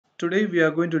Today we are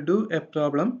going to do a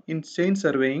problem in chain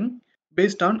surveying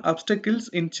based on obstacles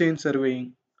in chain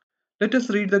surveying. Let us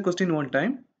read the question one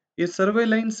time. A survey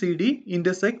line CD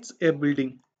intersects a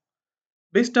building.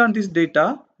 Based on this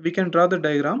data, we can draw the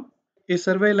diagram. A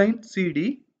survey line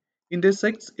CD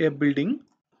intersects a building.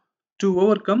 To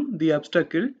overcome the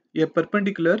obstacle, a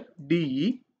perpendicular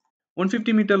DE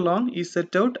 150 meter long is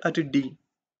set out at D.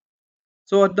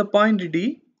 So at the point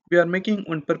D, we are making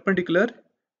one perpendicular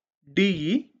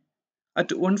DE at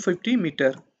 150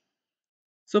 meter.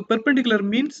 So perpendicular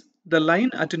means the line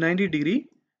at 90 degree.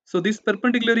 So this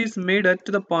perpendicular is made at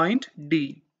the point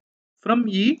D. From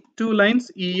E, two lines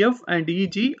EF and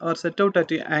EG are set out at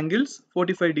angles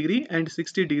 45 degree and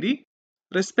 60 degree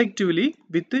respectively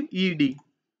with ED.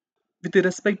 With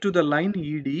respect to the line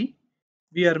ED,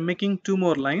 we are making two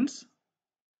more lines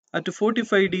at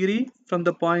 45 degree from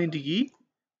the point E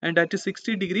and at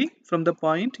 60 degree from the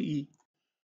point E.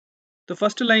 The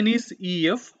first line is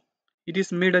EF, it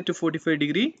is made at 45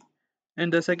 degree,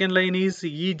 and the second line is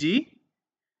EG,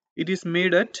 it is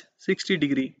made at 60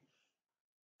 degree.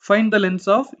 Find the lengths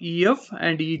of EF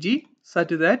and EG such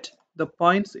that the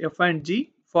points F and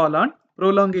G fall on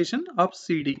prolongation of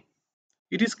CD.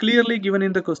 It is clearly given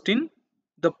in the question.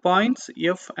 The points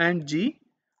F and G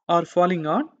are falling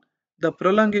on the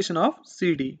prolongation of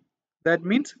CD. That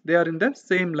means they are in the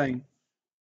same line.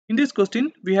 In this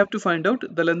question, we have to find out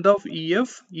the length of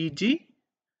EF, EG,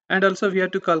 and also we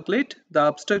have to calculate the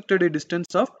obstructed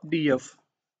distance of DF.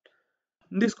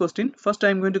 In this question, first I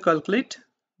am going to calculate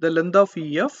the length of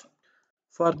EF.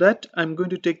 For that, I am going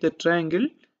to take the triangle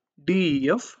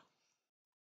DEF.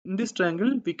 In this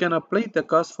triangle, we can apply the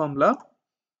cos formula.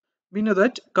 We know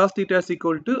that cos theta is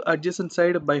equal to adjacent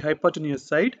side by hypotenuse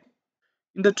side.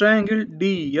 In the triangle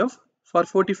DEF, for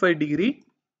 45 degree,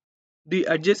 the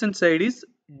adjacent side is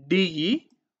DE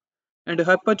and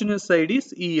hypotenuse side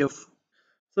is EF.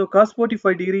 So cos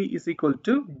 45 degree is equal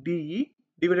to DE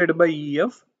divided by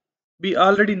EF. We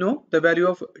already know the value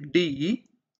of DE,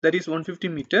 that is 150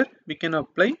 meter. We can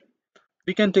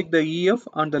take the EF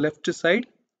on the left side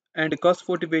and cos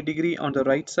 45 degree on the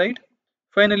right side.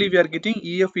 Finally, we are getting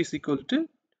EF is equal to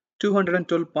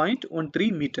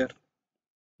 212.13 meter.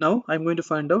 Now I am going to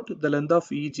find out the length of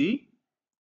EG.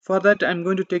 For that, I am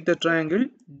going to take the triangle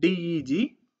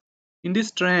DEG. In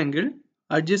this triangle,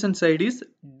 adjacent side is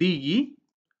DE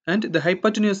and the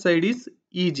hypotenuse side is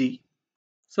EG.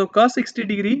 So cos 60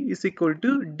 degree is equal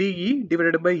to DE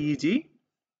divided by EG.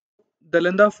 The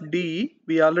length of DE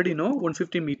we already know,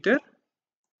 150 meter.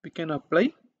 We can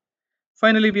apply.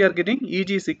 Finally, we are getting EG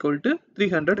is equal to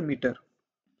 300 meter.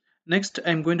 Next,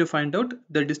 I am going to find out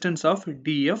the distance of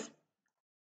DF.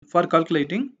 For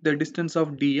calculating the distance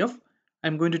of DF, I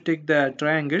am going to take the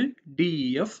triangle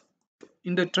DEF.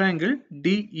 In the triangle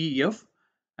DEF,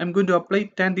 I am going to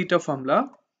apply tan theta formula.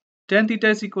 Tan theta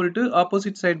is equal to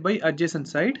opposite side by adjacent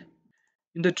side.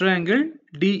 In the triangle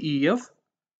DEF,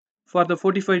 for the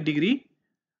 45 degree,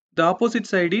 the opposite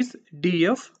side is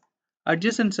DF,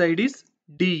 adjacent side is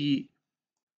DE.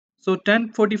 So tan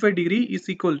 45 degree is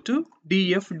equal to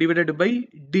DF divided by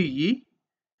DE.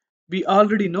 We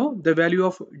already know the value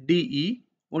of DE,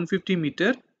 150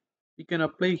 meter. We can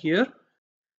apply here.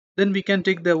 Then we can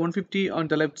take the 150 on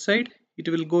the left side. It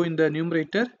will go in the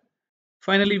numerator.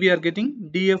 Finally, we are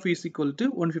getting DF is equal to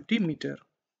 150 meter.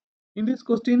 In this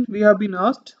question, we have been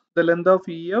asked the length of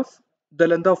EF, the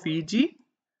length of EG,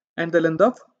 and the length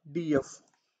of DF.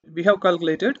 We have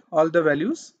calculated all the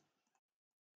values.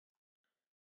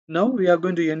 Now we are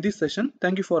going to end this session.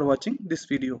 Thank you for watching this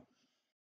video.